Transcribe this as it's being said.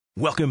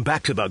Welcome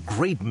back to the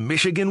Great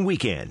Michigan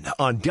Weekend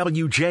on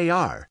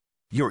WJR.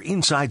 Your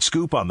inside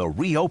scoop on the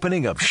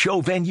reopening of show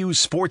venues,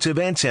 sports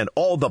events, and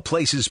all the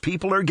places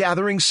people are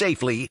gathering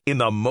safely in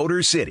the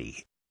Motor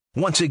City.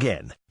 Once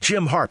again,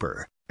 Jim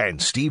Harper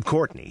and Steve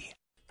Courtney.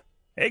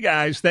 Hey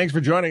guys, thanks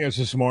for joining us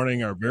this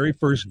morning. Our very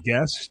first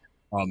guest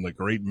on the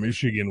Great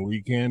Michigan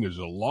Weekend is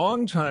a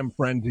longtime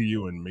friend to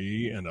you and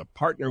me and a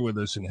partner with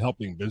us in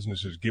helping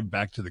businesses give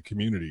back to the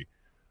community.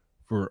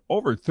 For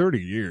over 30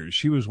 years,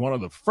 she was one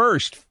of the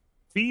first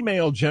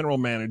female general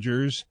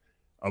managers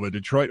of a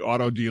Detroit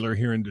auto dealer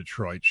here in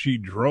Detroit. She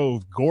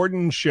drove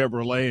Gordon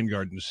Chevrolet in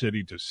Garden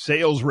City to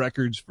sales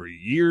records for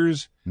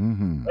years.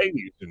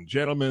 Ladies and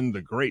gentlemen,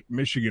 the Great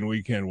Michigan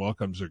Weekend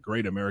welcomes a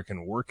great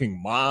American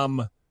working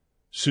mom,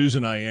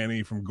 Susan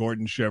Ianni from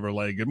Gordon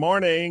Chevrolet. Good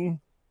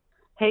morning.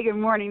 Hey, good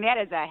morning. That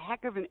is a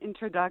heck of an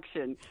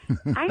introduction.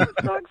 I am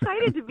so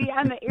excited to be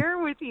on the air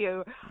with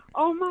you.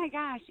 Oh, my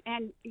gosh.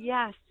 And,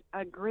 yes,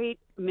 a great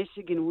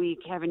Michigan week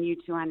having you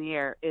two on the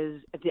air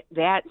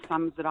that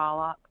sums it all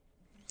up.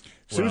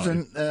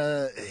 Susan,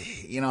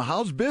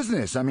 how's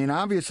business? I mean,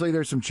 obviously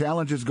there's some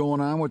challenges going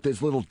on with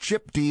this little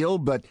chip deal,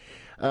 but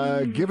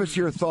give us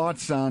your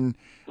thoughts on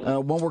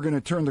when we're going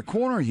to turn the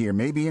corner here,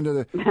 maybe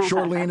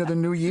shortly into the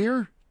new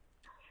year.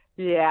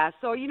 Yeah,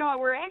 so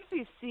we're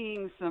actually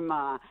seeing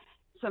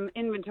some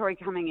inventory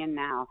coming in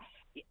now.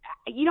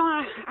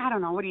 I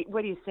don't know.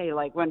 What do you say?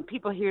 Like when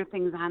people hear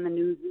things on the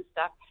news and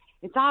stuff,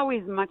 it's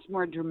always much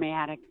more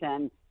dramatic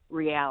than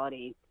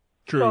reality.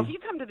 True. So if you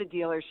come to the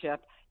dealership,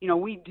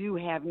 we do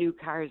have new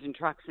cars and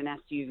trucks and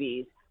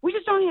SUVs. We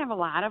just don't have a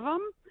lot of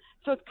them.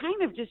 So it's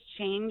kind of just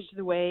changed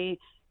the way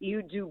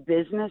you do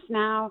business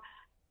now.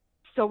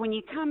 So when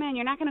you come in,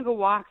 you're not going to go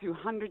walk through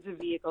hundreds of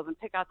vehicles and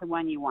pick out the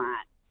one you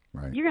want.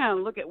 Right. You're going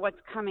to look at what's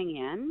coming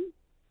in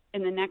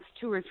the next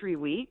 2 or 3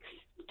 weeks,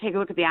 take a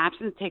look at the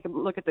options, take a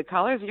look at the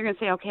colors, and you're going to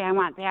say, okay, I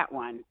want that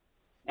one.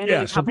 And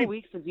in a couple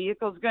weeks, the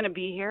vehicle's going to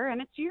be here,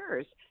 and it's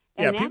yours.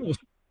 And people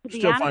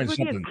still find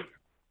something.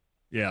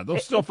 They'll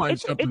still find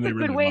something they really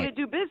like. It's a good way to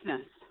do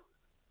business.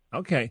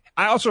 Okay.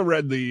 I also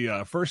read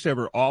the first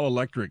ever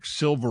all-electric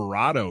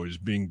Silverado is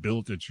being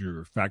built at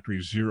your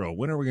Factory Zero.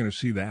 When are we going to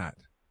see that?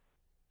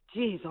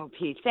 Geez,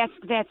 Pete,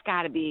 that's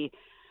got to be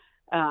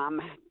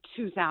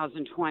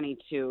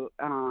 2022.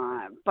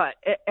 But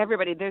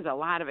everybody, there's a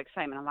lot of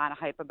excitement, a lot of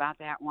hype about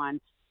that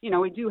one.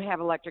 We do have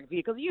electric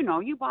vehicles.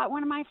 You bought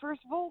one of my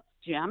first Volts,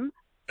 Jim.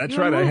 That's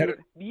right. I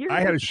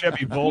had a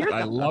Chevy Volt.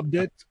 I loved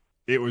it.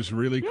 It was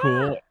really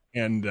cool.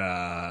 And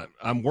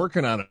I'm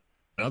working on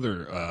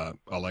another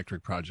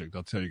electric project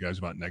I'll tell you guys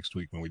about next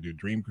week when we do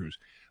Dream Cruise.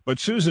 But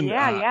Susan,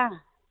 I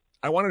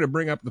wanted to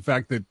bring up the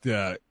fact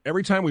that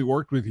every time we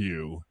worked with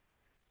you,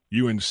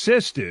 you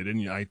insisted,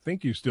 and I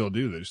think you still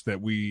do this,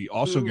 that we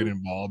also get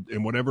involved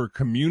in whatever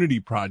community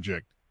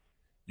project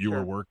you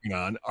were working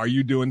on. Are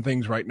you doing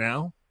things right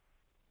now?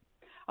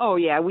 Oh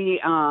yeah, we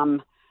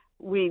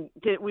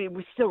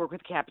still work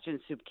with Capuchin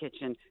Soup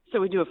Kitchen,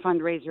 so we do a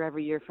fundraiser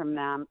every year for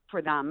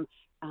them.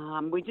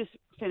 We just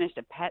finished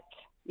a pet,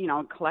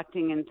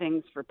 collecting and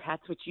things for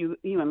pets, which you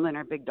and Lynn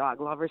are big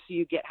dog lovers, so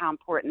you get how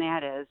important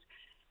that is.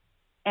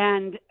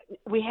 And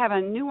we have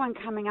a new one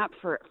coming up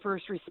for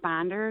first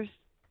responders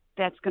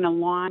that's going to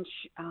launch.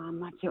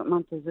 Let's see, what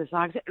month is this?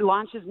 August. It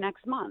launches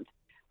next month.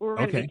 We're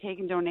going to be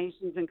taking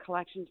donations and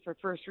collections for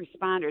first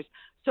responders.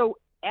 So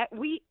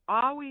we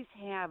always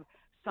have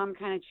some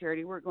kind of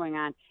charity work going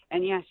on.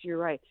 And yes, you're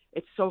right.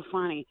 It's so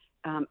funny.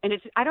 And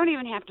I don't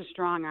even have to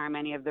strong arm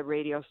any of the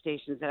radio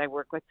stations that I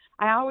work with.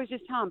 I always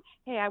just tell them,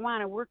 hey, I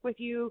want to work with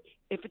you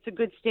if it's a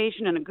good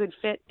station and a good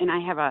fit. And I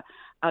have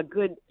a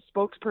good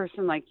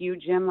spokesperson like you,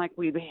 Jim, like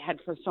we've had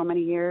for so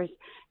many years.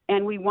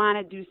 And we want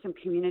to do some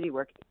community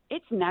work.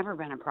 It's never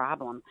been a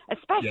problem,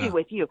 especially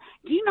with you.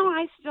 Do you know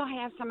I still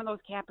have some of those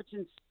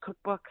Capuchin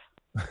cookbooks?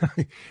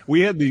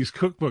 We had these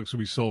cookbooks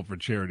we sold for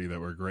charity that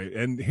were great.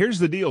 And here's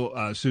the deal,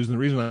 Susan, the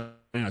reason I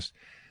asked,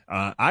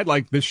 I'd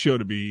like this show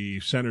to be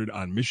centered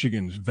on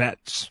Michigan's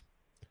vets,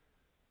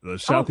 the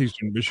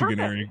southeastern Michigan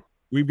area.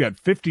 We've got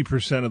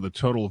 50% of the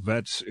total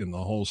vets in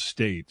the whole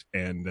state.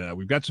 And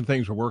we've got some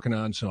things we're working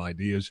on, some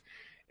ideas.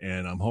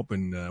 And I'm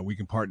hoping we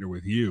can partner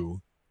with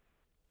you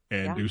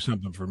and do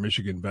something for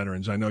Michigan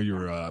veterans. I know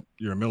you're a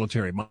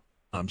military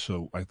mom,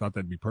 so I thought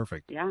that'd be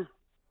perfect. Yeah.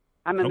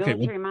 I'm a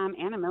military mom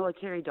and a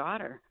military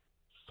daughter.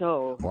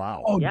 So,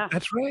 wow. Oh,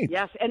 that's right.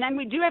 Yes. And then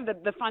we do have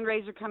the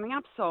fundraiser coming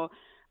up. So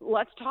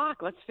let's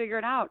talk. Let's figure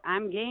it out.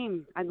 I'm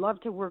game. I'd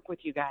love to work with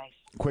you guys.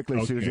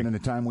 Quickly, Susan, in the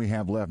time we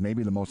have left,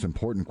 maybe the most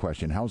important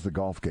question. How's the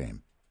golf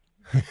game?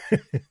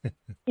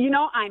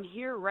 I'm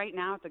here right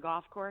now at the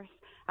golf course.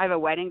 I have a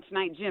wedding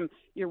tonight. Jim,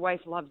 your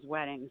wife loves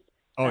weddings.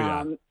 Oh,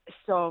 yeah.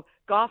 So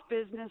golf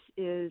business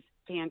is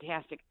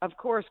fantastic. Of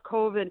course,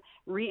 COVID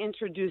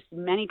reintroduced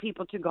many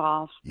people to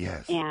golf.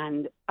 Yes.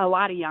 And a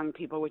lot of young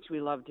people, which we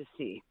love to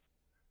see.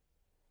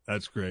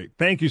 That's great.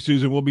 Thank you,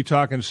 Susan. We'll be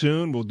talking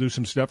soon. We'll do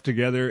some stuff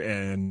together.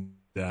 And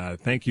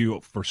thank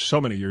you for so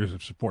many years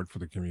of support for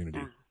the community.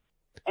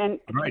 Yeah. And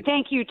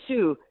thank you,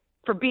 too,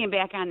 for being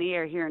back on the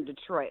air here in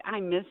Detroit. I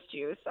missed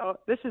you. So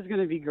this is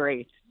going to be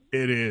great.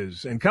 It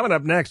is. And coming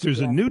up next, there's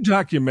a new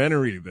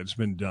documentary that's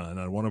been done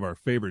on one of our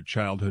favorite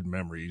childhood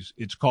memories.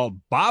 It's called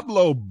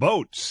Boblo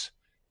Boats,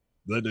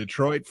 the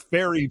Detroit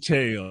Fairy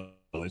Tale.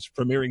 It's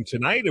premiering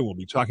tonight, and we'll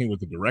be talking with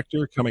the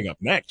director coming up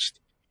next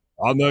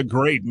on the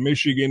Great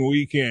Michigan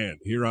Weekend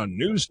here on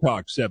News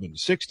Talk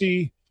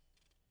 760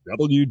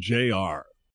 WJR.